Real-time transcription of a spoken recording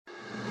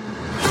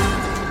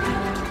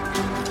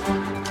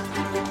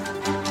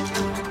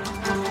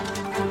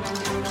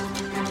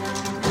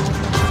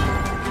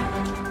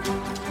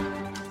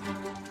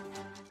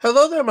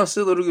Hello there, my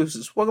silly little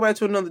gooses. Welcome back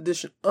to another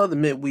edition of the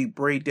Midweek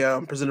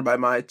Breakdown, presented by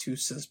My Two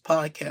Cents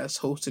Podcast,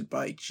 hosted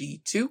by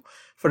G2.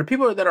 For the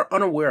people that are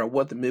unaware of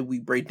what the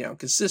Midweek Breakdown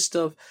consists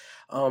of,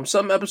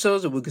 some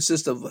episodes it would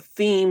consist of a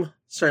theme.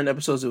 Certain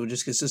episodes it would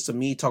just consist of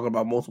me talking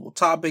about multiple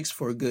topics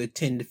for a good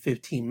 10 to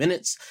 15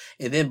 minutes.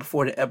 And then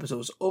before the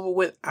episode is over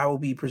with, I will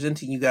be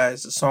presenting you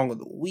guys the song of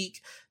the week.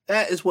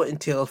 That is what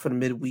entails for the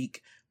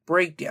Midweek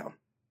Breakdown.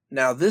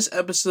 Now, this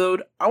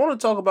episode, I want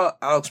to talk about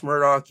Alex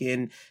Murdaugh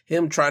and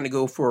him trying to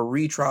go for a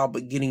retrial,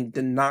 but getting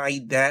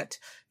denied that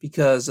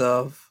because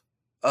of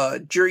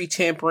jury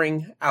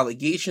tampering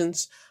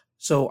allegations.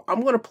 So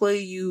I'm going to play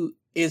you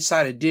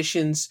Inside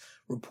Edition's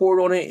report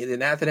on it, and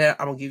then after that,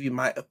 I'm going to give you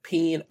my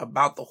opinion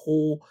about the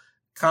whole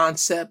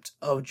concept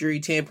of jury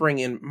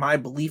tampering and my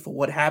belief of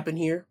what happened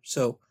here.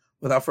 So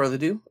without further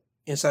ado,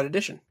 Inside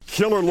Edition.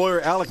 Killer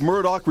lawyer Alex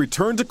Murdaugh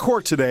returned to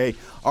court today,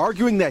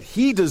 arguing that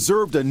he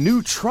deserved a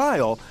new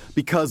trial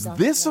because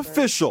this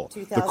official,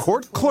 the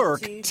court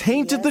clerk,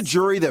 tainted the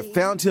jury that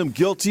found him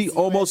guilty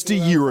almost a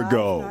year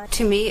ago.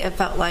 To me, it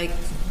felt like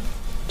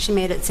she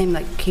made it seem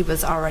like he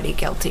was already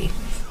guilty.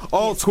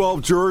 All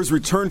 12 jurors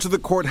returned to the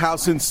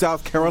courthouse in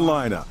South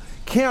Carolina.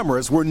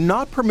 Cameras were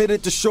not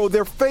permitted to show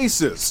their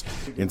faces.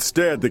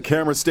 Instead, the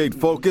camera stayed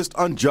focused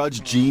on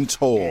Judge Jean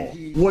Toll.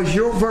 Was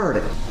your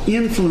verdict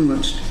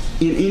influenced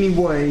in any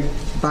way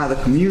by the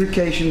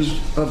communications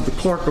of the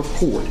clerk of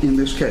court in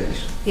this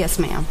case? Yes,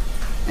 ma'am.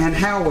 And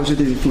how was it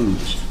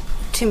influenced?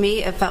 To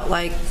me, it felt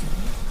like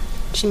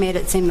she made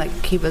it seem like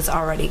he was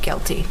already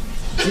guilty.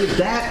 Did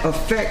that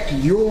affect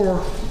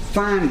your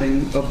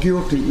finding of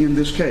guilty in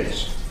this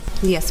case?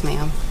 Yes,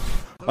 ma'am.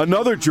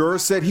 Another juror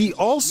said he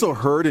also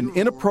heard an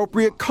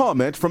inappropriate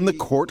comment from the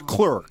court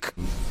clerk.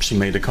 She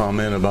made a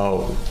comment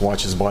about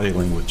watch his body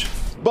language.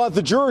 But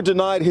the juror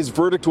denied his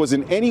verdict was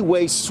in any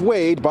way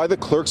swayed by the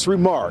clerk's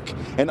remark.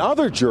 And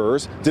other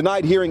jurors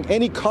denied hearing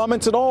any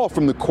comments at all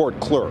from the court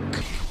clerk.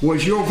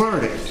 Was your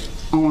verdict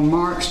on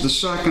March the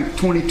 2nd,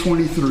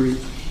 2023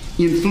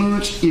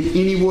 influenced in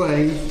any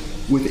way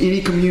with any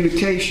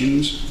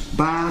communications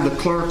by the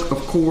clerk of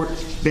court,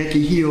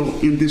 Becky Hill,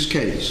 in this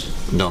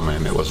case? No,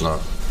 ma'am, it was not.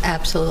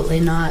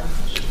 Absolutely not.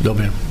 No,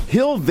 ma'am.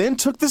 Hill then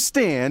took the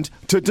stand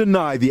to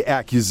deny the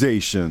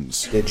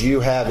accusations. Did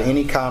you have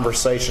any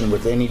conversation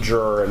with any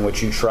juror in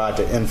which you tried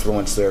to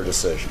influence their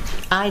decision?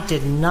 I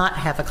did not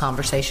have a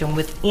conversation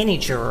with any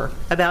juror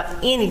about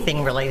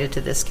anything related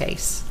to this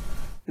case.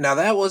 Now,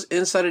 that was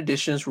Inside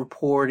Edition's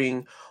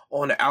reporting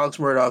on Alex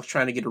Murdaugh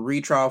trying to get a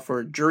retrial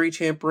for jury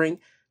tampering.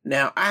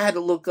 Now, I had to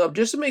look up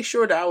just to make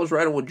sure that I was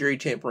right on what jury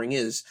tampering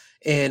is.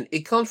 And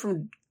it comes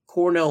from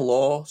Cornell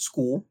Law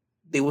School.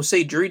 They will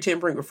say jury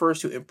tampering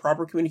refers to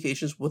improper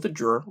communications with a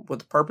juror with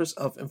the purpose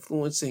of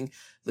influencing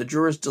the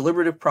juror's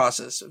deliberative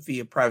process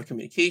via private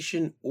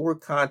communication or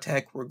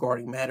contact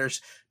regarding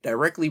matters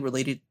directly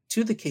related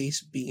to the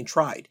case being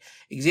tried.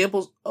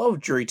 Examples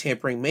of jury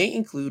tampering may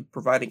include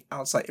providing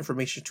outside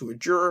information to a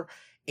juror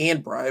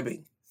and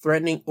bribing,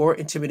 threatening, or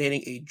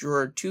intimidating a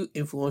juror to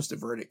influence the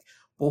verdict.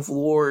 Both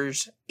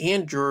lawyers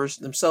and jurors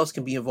themselves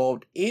can be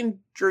involved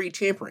in jury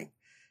tampering.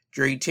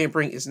 Jury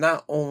tampering is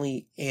not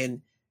only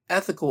an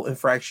ethical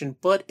infraction,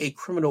 but a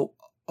criminal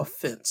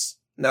offense.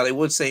 Now, they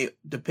would say,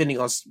 depending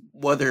on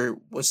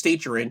what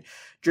state you're in,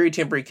 jury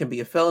tampering can be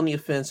a felony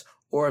offense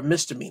or a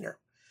misdemeanor.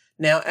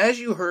 Now, as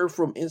you heard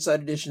from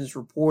Inside Edition's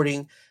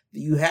reporting,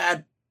 you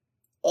had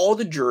all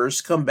the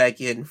jurors come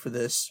back in for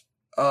this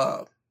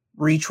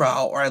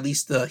retrial, or at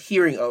least the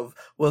hearing of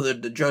whether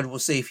the judge will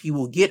say if he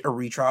will get a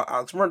retrial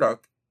Alex Murdaugh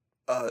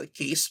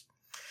case.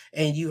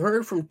 And you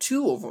heard from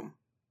two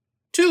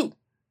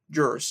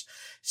jurors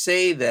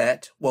say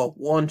that, well,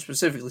 one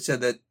specifically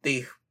said that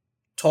they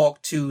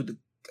talked to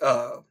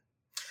the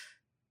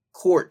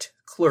court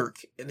clerk,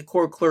 and the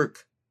court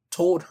clerk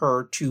told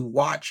her to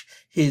watch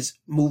his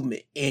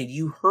movement. And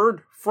you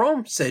heard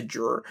from said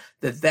juror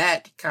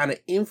that kind of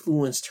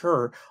influenced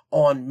her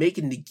on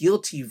making the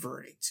guilty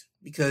verdict,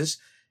 because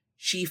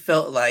she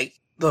felt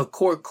like the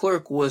court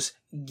clerk was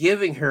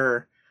giving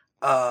her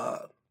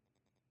a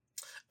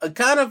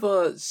kind of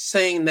a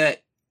saying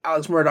that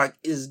Alex Murdaugh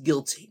is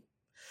guilty.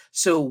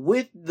 So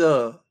with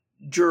the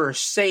juror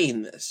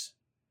saying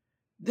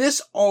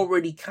this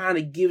already kind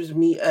of gives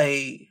me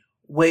a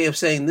way of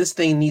saying this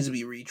thing needs to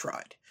be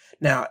retried.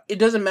 Now, it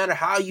doesn't matter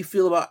how you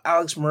feel about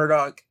Alex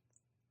Murdaugh.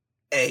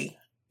 It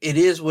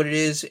is what it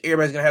is.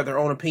 Everybody's going to have their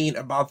own opinion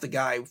about the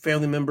guy.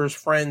 Family members,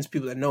 friends,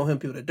 people that know him,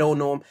 people that don't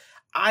know him.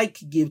 I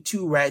could give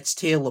two rats'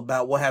 tail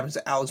about what happens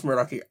to Alex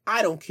Murdaugh here.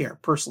 I don't care,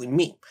 personally,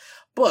 me.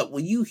 But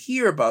when you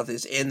hear about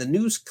this and the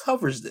news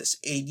covers this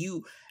and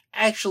you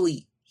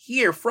actually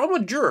hear from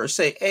a juror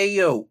say, hey,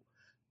 yo,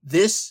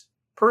 this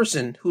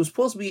person who's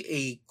supposed to be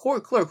a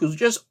court clerk, whose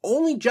just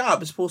only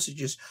job is supposed to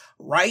just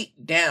write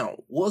down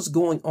what's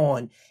going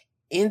on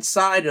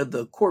inside of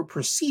the court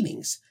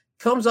proceedings,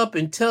 comes up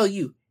and tell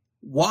you,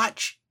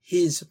 watch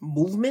his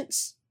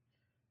movements.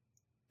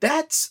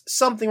 That's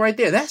something right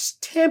there. That's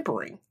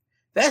tampering.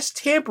 That's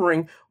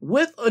tampering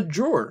with a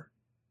juror.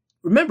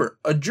 Remember,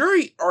 a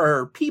jury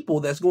are people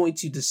that's going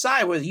to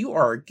decide whether you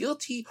are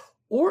guilty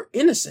or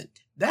innocent.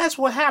 That's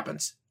what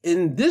happens.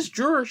 And this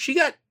juror, she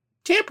got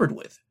tampered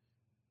with.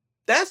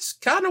 That's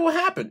kind of what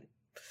happened.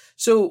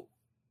 So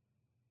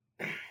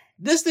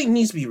this thing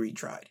needs to be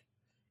retried.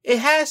 It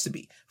has to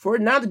be. For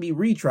it not to be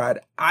retried,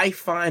 I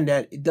find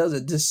that it does a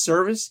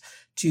disservice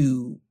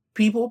to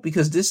people,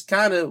 because this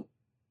kind of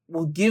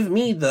will give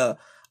me the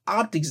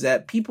optics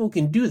that people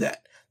can do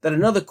that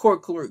another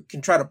court clerk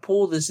can try to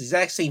pull this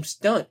exact same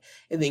stunt.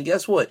 And then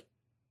guess what?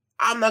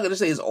 I'm not going to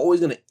say it's always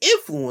going to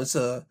influence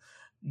a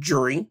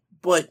jury,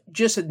 but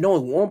just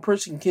knowing one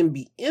person can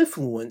be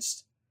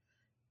influenced,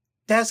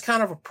 that's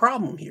kind of a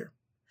problem here.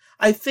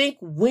 I think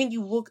when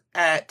you look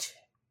at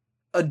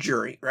a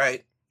jury,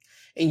 right,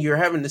 and you're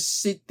having to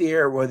sit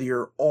there, whether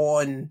you're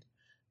on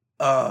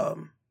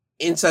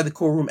inside the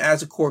courtroom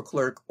as a court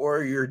clerk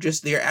or you're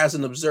just there as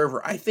an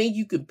observer, I think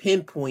you can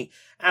pinpoint,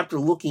 after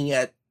looking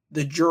at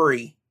the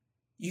jury,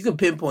 you can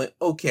pinpoint,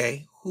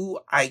 okay, who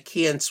I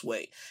can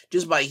sway.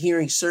 Just by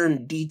hearing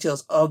certain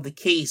details of the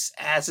case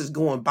as it's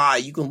going by,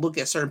 you can look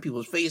at certain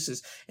people's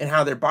faces and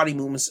how their body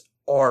movements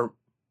are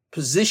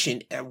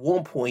positioned at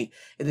one point,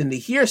 and then they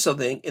hear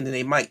something, and then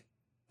they might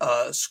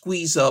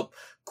squeeze up,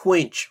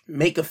 quench,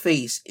 make a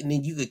face, and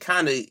then you could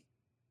kind of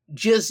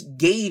just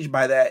gauge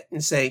by that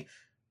and say,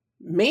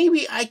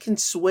 maybe I can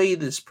sway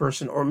this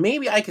person, or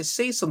maybe I could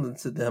say something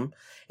to them,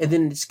 and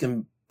then this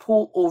can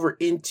pull over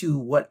into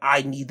what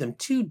I need them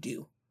to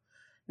do.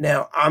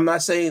 Now, I'm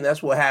not saying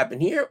that's what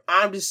happened here.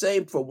 I'm just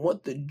saying from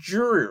what the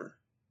juror,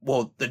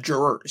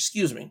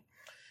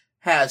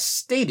 has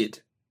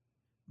stated,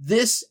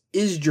 this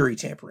is jury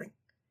tampering.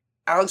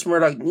 Alex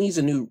Murdaugh needs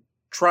a new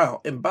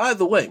trial. And by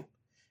the way,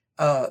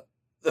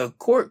 the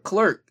court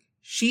clerk,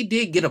 she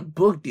did get a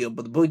book deal,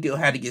 but the book deal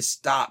had to get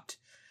stopped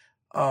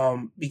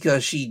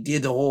because she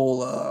did the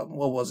whole,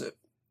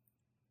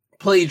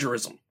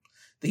 plagiarism.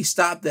 They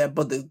stopped that,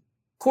 but the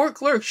court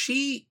clerk,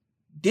 she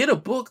did a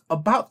book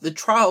about the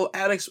trial of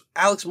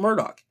Alex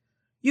Murdaugh.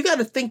 You got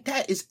to think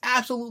that is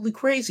absolutely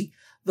crazy.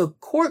 The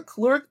court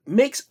clerk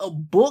makes a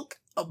book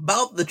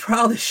about the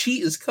trial that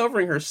she is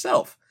covering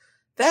herself.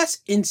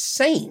 That's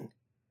insane.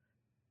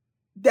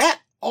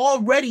 That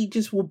already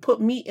just will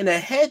put me in a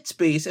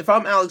headspace. If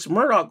I'm Alex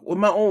Murdaugh with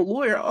my own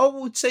lawyer, I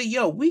would say,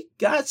 yo, we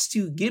got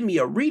to give me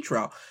a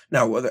retrial.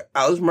 Now, whether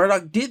Alex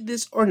Murdaugh did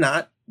this or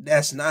not,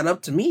 that's not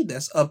up to me.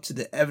 That's up to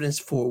the evidence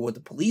for what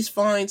the police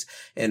finds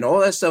and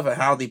all that stuff and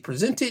how they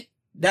present it.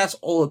 That's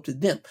all up to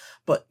them.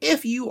 But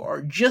if you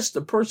are just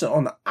the person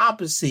on the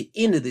opposite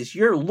end of this,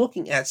 you're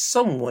looking at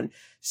someone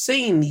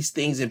saying these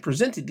things and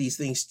presenting these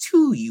things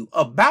to you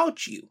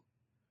about you,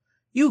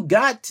 you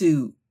got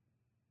to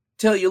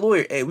tell your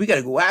lawyer, hey, we got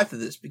to go after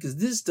this because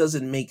this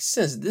doesn't make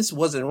sense. This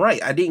wasn't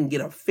right. I didn't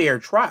get a fair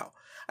trial.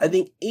 I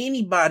think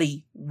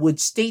anybody would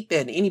state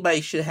that, and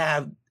anybody should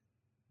have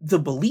the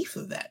belief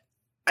of that.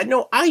 I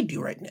know I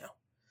do right now.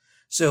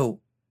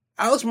 So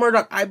Alex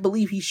Murdaugh, I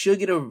believe he should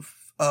get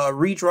a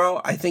retrial.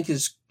 I think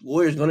his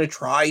lawyer is going to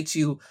try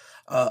to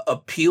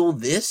appeal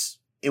this,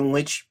 in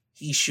which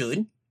he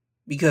should,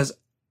 because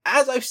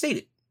as I've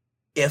stated,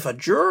 if a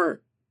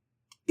juror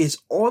is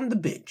on the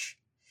bench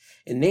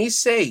and they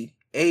say,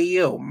 hey,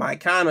 yo,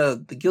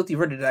 the guilty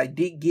verdict that I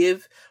did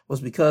give was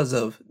because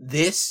of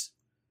this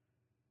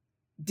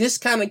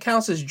kind of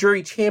counts as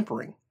jury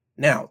tampering.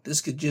 Now, this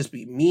could just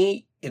be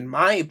me, in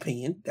my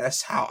opinion.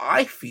 That's how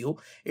I feel.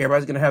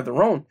 Everybody's going to have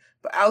their own.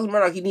 But Alex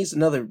Murdaugh, he needs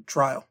another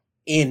trial.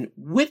 And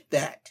with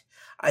that,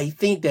 I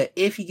think that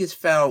if he gets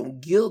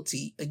found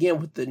guilty, again,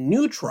 with the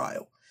new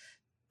trial,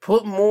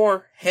 put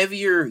more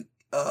heavy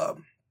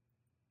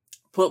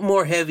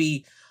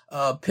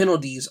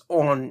penalties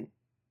on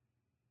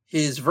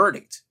his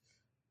verdict.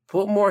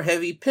 Put more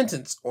heavy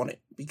penance on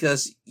it,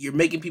 because you're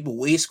making people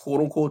waste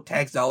quote unquote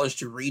tax dollars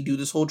to redo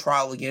this whole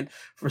trial again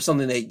for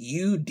something that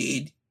you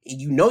did and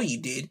you know you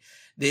did.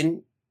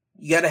 Then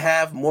you got to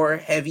have more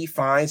heavy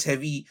fines,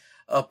 heavy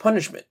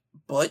punishment.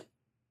 But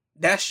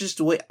that's just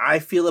the way I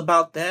feel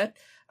about that.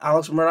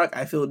 Alex Murdaugh,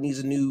 I feel it needs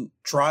a new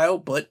trial,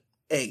 but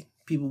hey,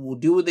 people will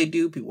do what they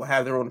do. People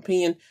have their own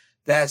opinion.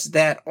 That's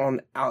that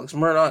on Alex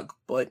Murdaugh.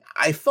 But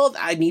I felt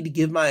I need to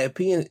give my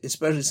opinion,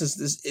 especially since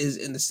this is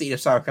in the state of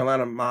South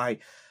Carolina, my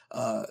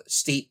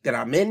state that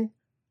I'm in.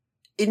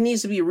 It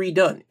needs to be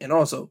redone. And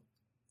also,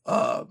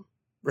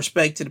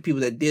 respect to the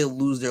people that did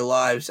lose their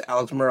lives.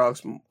 Alex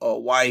Murdaugh's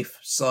wife,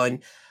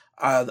 son,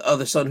 the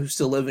other son who's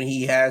still living.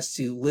 He has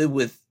to live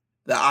with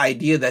the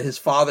idea that his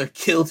father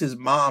killed his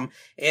mom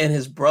and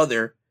his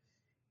brother,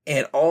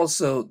 and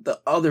also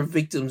the other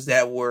victims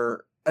that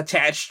were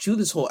attached to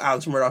this whole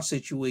Alex Murdaugh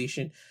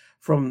situation,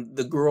 from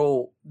the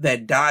girl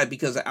that died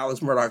because of Alex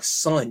Murdaugh's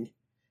son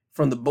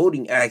from the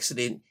boating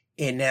accident,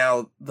 and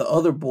now the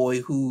other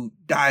boy who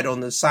died on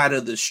the side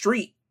of the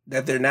street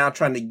that they're now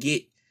trying to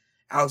get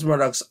Alex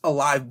Murdaugh's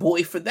alive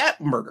boy for that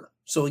murder.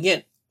 So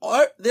again,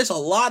 there's a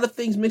lot of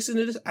things mixed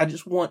into this. I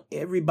just want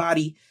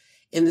everybody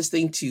in this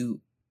thing to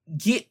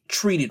get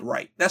treated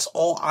right. That's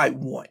all I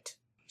want.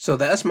 So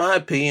that's my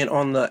opinion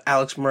on the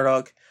Alex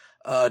Murdaugh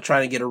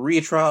trying to get a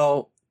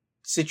retrial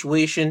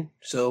situation.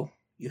 So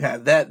you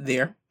have that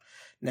there.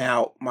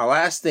 Now, my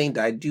last thing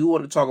that I do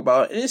want to talk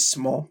about, and it's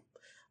small,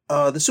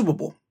 the Super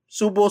Bowl.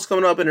 Super Bowl's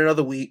coming up in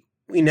another week.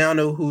 We now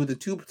know who the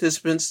two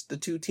participants, the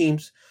two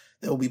teams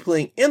that will be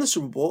playing in the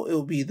Super Bowl. It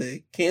will be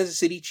the Kansas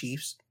City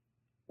Chiefs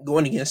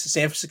going against the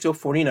San Francisco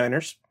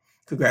 49ers.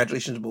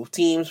 Congratulations to both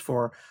teams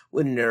for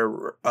winning their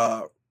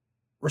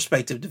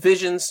respective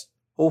divisions.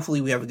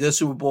 Hopefully we have a good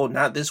Super Bowl,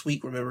 not this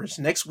week. Remember, it's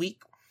next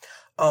week.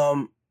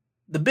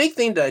 The big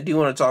thing that I do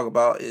want to talk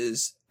about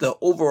is the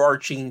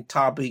overarching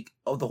topic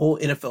of the whole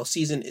NFL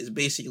season is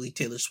basically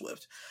Taylor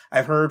Swift.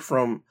 I've heard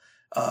from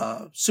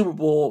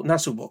football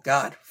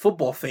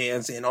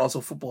fans and also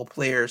football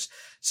players,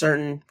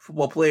 certain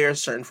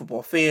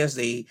football fans,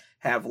 they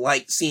have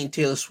liked seeing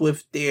Taylor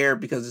Swift there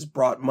because it's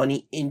brought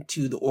money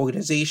into the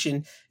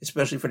organization,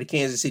 especially for the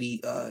Kansas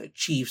City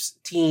Chiefs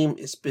team.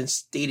 It's been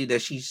stated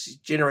that she's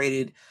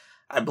generated,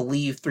 I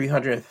believe,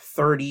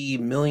 $330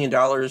 million,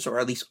 or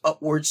at least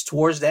upwards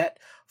towards that,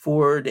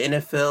 for the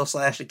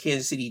NFL / the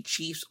Kansas City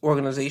Chiefs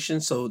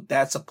organization. So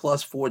that's a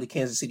plus for the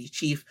Kansas City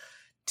Chief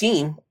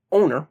team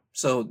owner.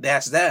 So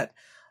that's that.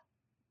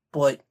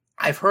 But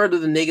I've heard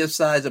of the negative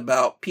sides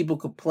about people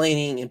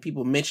complaining and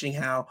people mentioning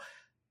how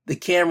the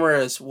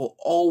cameras will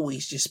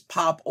always just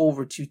pop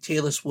over to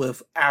Taylor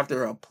Swift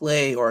after a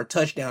play or a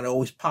touchdown. They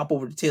always pop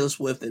over to Taylor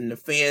Swift, and the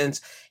fans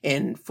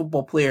and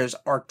football players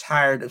are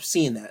tired of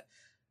seeing that.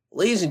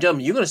 Ladies and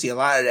gentlemen, you're going to see a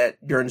lot of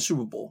that during the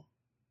Super Bowl.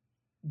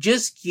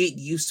 Just get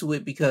used to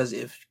it, because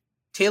if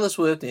Taylor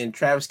Swift and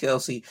Travis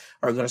Kelce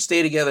are going to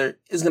stay together,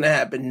 it's going to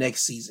happen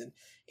next season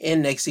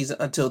and next season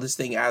until this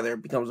thing either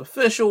becomes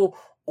official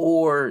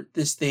or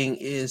this thing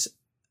is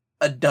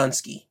a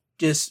Dunsky.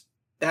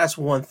 That's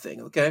one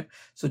thing, okay?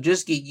 So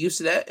just get used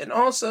to that. And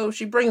also,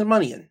 she brings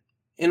money in.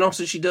 And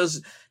also, she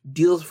does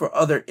deals for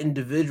other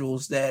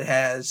individuals that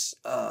has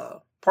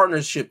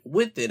partnership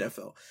with the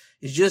NFL.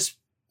 It's just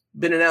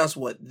been announced,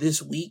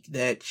 this week,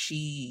 that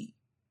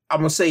I'm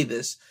going to say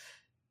this,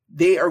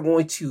 they are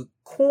going to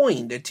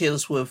coin that Taylor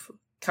Swift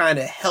kind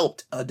of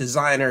helped a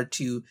designer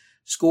to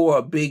score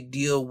a big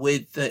deal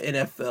with the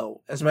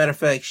NFL. As a matter of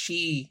fact,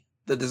 the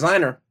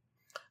designer,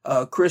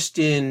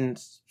 Kristen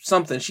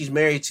something, she's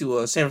married to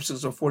a San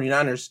Francisco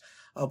 49ers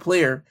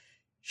player.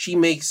 She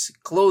makes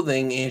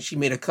clothing, and she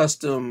made a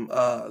custom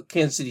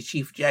Kansas City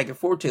Chief jacket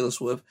for Taylor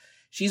Swift.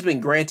 She's been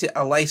granted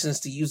a license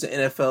to use the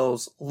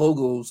NFL's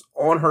logos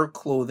on her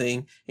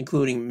clothing,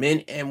 including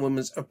men and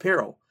women's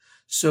apparel.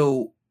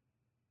 So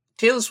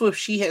Taylor Swift,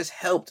 she has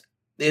helped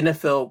the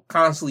NFL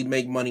constantly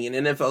make money, and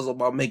the NFL is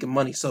about making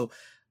money. So,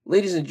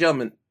 ladies and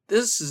gentlemen,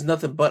 this is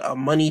nothing but a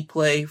money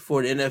play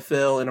for the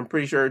NFL, and I'm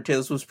pretty sure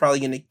Taylor Swift's probably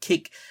going to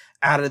kick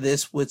out of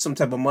this with some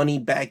type of money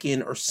back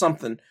in or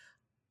something.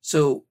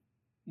 So,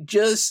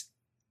 just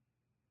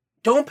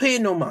don't pay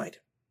it no mind.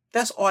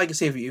 That's all I can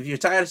say for you. If you're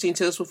tired of seeing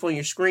Taylor Swift on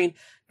your screen,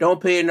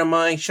 don't pay it no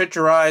mind. Shut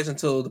your eyes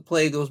until the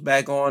play goes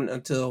back on,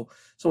 until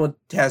someone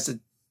has to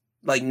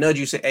nudge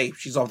you, say, hey,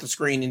 she's off the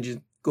screen, and just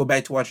go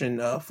back to watching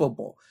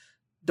football.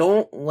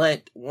 Don't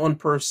let one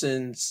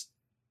person's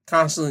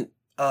constant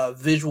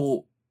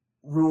visual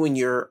ruin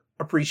your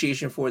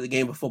appreciation for the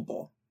game of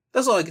football.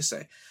 That's all I can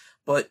say.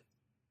 But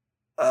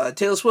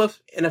Taylor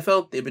Swift,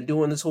 NFL, they've been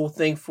doing this whole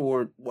thing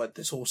for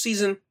this whole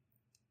season.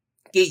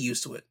 Get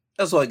used to it.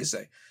 That's all I can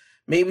say.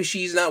 Maybe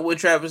she's not with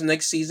Travis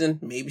next season.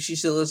 Maybe she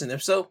still is. And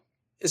if so,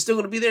 it's still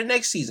going to be there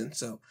next season.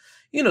 So,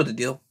 you know the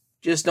deal.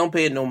 Just don't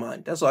pay it no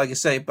mind. That's all I can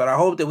say. But I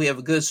hope that we have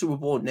a good Super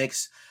Bowl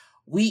next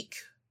week.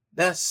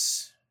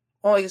 That's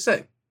all I can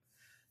say.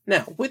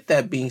 Now, with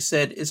that being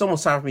said, it's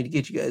almost time for me to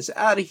get you guys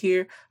out of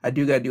here. I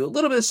do got to do a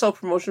little bit of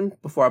self-promotion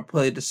before I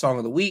play the song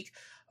of the week.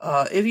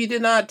 If you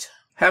did not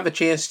have a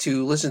chance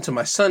to listen to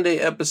my Sunday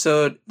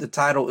episode, the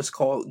title is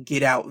called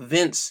Get Out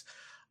Vince.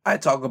 I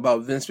talk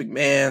about Vince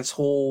McMahon's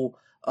whole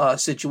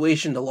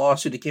situation, the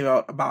lawsuit that came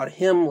out about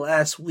him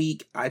last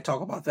week. I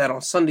talk about that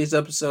on Sunday's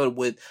episode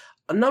with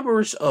a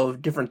number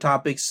of different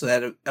topics, so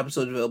that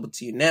episode is available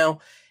to you now.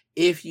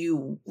 If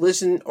you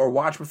listen or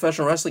watch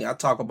professional wrestling, I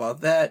talk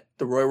about that.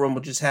 The Royal Rumble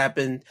just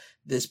happened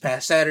this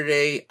past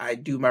Saturday. I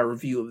do my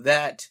review of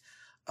that.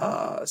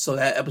 So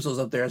that episode's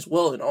up there as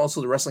well. And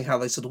also the Wrestling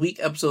Highlights of the Week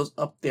episode's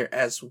up there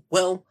as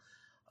well.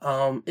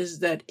 Is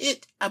that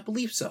it? I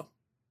believe so.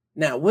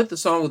 Now, with the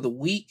song of the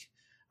week,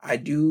 I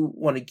do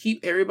want to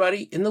keep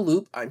everybody in the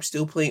loop. I'm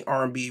still playing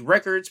R&B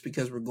records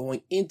because we're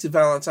going into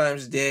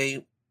Valentine's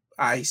Day.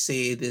 I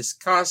say this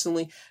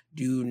constantly.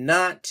 Do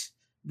not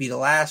be the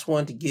last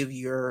one to give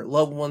your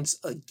loved ones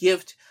a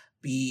gift.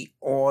 Be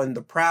on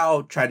the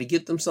prowl. Try to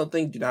get them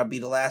something. Do not be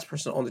the last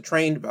person on the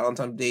train.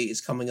 Valentine's Day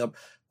is coming up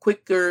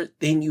quicker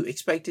than you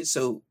expected,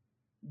 so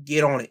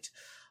get on it.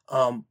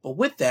 But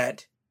with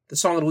that, the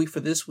song of the week for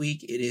this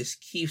week, it is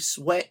Keith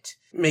Sweat,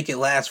 Make It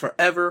Last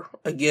Forever.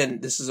 Again,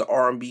 this is an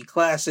R&B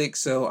classic,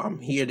 so I'm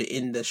here to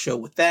end the show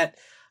with that.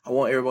 I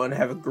want everyone to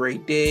have a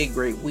great day,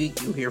 great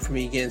week. You'll hear from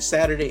me again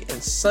Saturday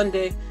and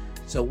Sunday.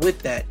 So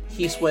with that,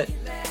 Keith Sweat,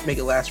 Make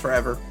It Last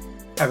Forever.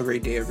 Have a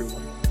great day,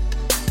 everyone.